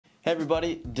Hey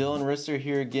everybody, Dylan Risser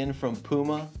here again from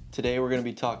Puma. Today we're going to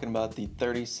be talking about the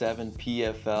 37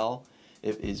 PFL.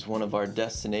 It is one of our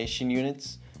destination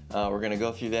units. We're going to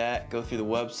go through that, go through the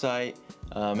website,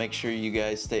 make sure you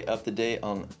guys stay up to date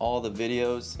on all the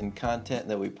videos and content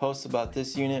that we post about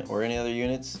this unit or any other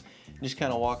units, and just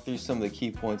kind of walk through some of the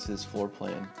key points of this floor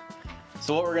plan.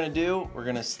 So what we're going to do, we're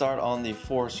going to start on the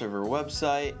Forest River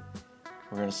website.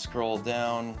 We're going to scroll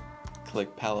down,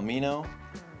 click Palomino.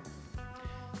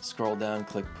 Scroll down,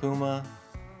 click Puma,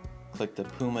 click the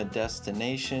Puma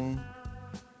destination,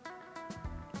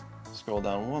 scroll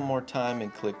down one more time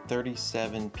and click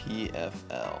 37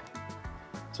 PFL.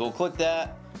 So we'll click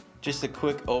that. Just a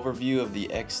quick overview of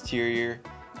the exterior.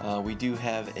 We do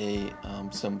have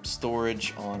some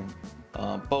storage on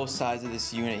both sides of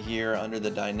this unit here, under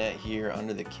the dinette here,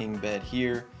 under the king bed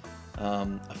here.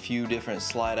 A few different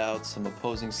slide outs, some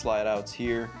opposing slide outs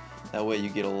here. That way you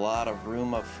get a lot of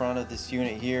room up front of this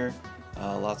unit here.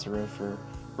 Lots of room for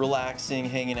relaxing,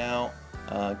 hanging out,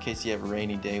 in case you have a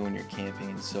rainy day when you're camping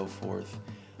and so forth.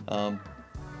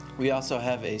 We also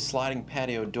have a sliding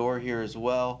patio door here as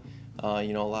well.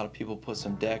 You know, a lot of people put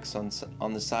some decks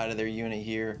on the side of their unit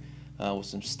here with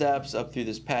some steps up through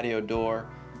this patio door.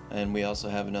 And we also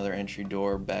have another entry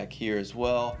door back here as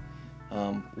well.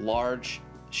 Large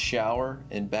shower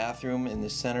and bathroom in the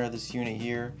center of this unit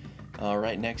here.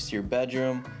 Right next to your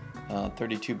bedroom,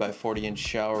 32 by 40 inch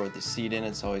shower with the seat in it.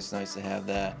 It's always nice to have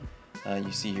that.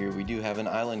 You see here we do have an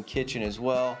island kitchen as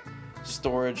well,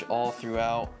 storage all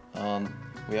throughout.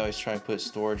 We always try and put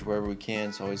storage wherever we can.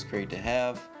 It's always great to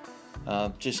have.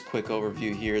 Just quick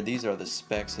overview here, these are the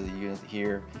specs of the unit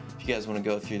here. If you guys want to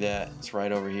go through that, it's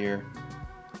right over here.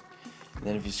 And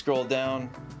then if you scroll down,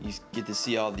 you get to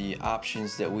see all the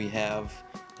options that we have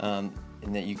and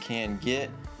that you can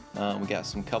get. We got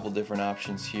some couple different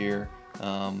options here,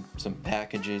 some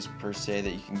packages per se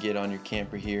that you can get on your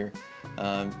camper here.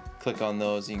 Click on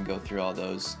those, you can go through all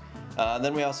those.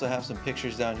 Then we also have some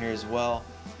pictures down here as well.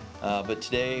 But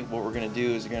today what we're going to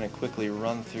do is we're going to quickly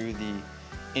run through the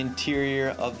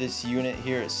interior of this unit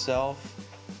here itself.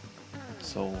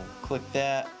 So we'll click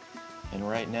that, and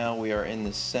right now we are in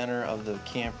the center of the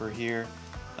camper here.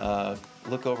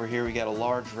 Look over here, we got a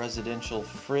large residential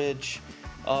fridge,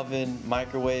 oven,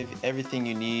 microwave, everything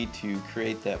you need to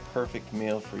create that perfect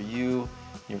meal for you,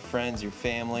 your friends, your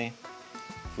family.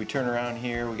 If we turn around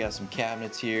here, we got some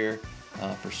cabinets here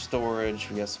for storage.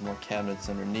 We got some more cabinets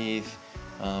underneath.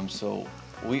 So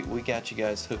we got you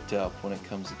guys hooked up when it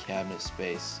comes to cabinet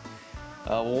space.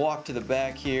 We'll walk to the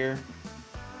back here.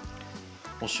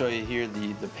 We'll show you here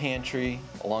the pantry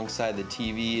alongside the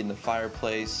TV and the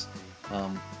fireplace.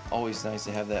 Always nice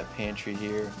to have that pantry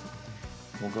here.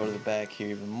 We'll go to the back here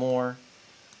even more.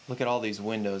 Look at all these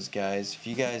windows, guys. If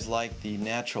you guys like the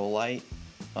natural light,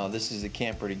 this is the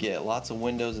camper to get. Lots of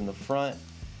windows in the front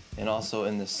and also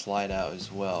in the slide out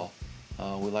as well.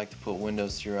 We like to put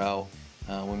windows throughout.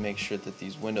 We make sure that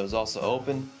these windows also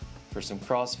open for some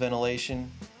cross ventilation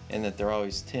and that they're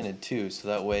always tinted too, so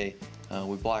that way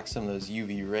we block some of those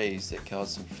UV rays that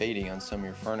cause some fading on some of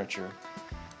your furniture.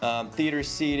 Theater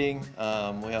seating,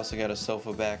 we also got a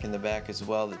sofa back in the back as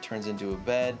well that turns into a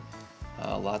bed.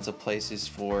 Lots of places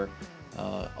for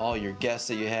all your guests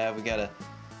that you have. We got a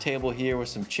table here with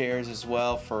some chairs as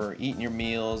well for eating your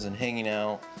meals and hanging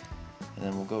out. And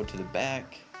then we'll go to the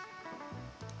back.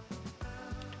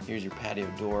 Here's your patio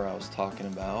door I was talking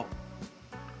about.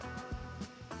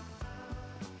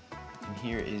 And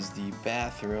here is the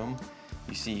bathroom.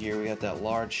 You see here we got that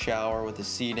large shower with a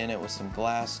seat in it with some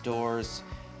glass doors.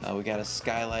 We got a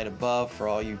skylight above for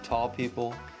all you tall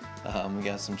people. We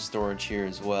got some storage here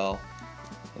as well.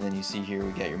 And then you see here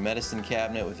we got your medicine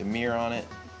cabinet with a mirror on it,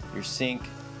 your sink.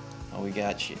 We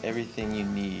got you everything you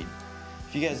need.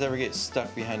 If you guys ever get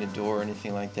stuck behind a door or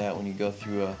anything like that when you go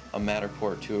through a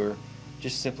Matterport tour,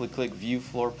 just simply click View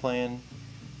Floor Plan,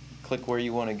 click where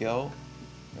you want to go,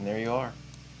 and there you are.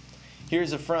 Here's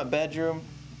the front bedroom.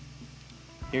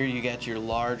 Here you got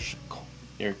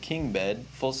your king bed,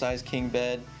 full-size king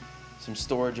bed, some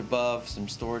storage above, some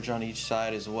storage on each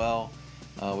side as well.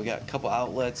 We got a couple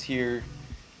outlets here.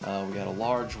 We got a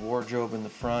large wardrobe in the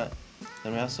front.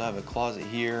 Then we also have a closet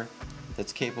here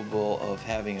that's capable of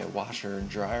having a washer and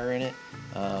dryer in it.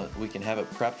 We can have it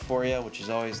prepped for you, which is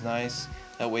always nice.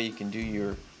 That way you can do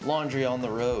your laundry on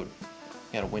the road.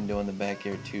 Got a window in the back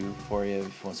here too for you if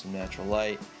you want some natural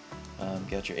light.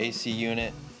 Got your AC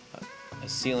unit, a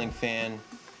ceiling fan,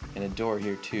 and a door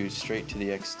here too, straight to the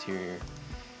exterior.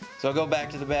 So I'll go back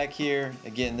to the back here.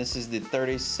 Again, this is the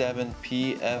 37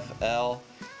 PFL.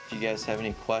 If you guys have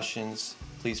any questions,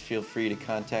 please feel free to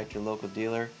contact your local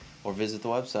dealer or visit the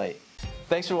website.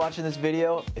 Thanks for watching this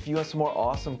video. If you want some more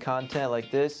awesome content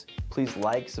like this, please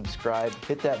like, subscribe,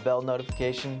 hit that bell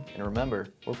notification, and remember,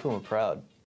 we're Puma proud.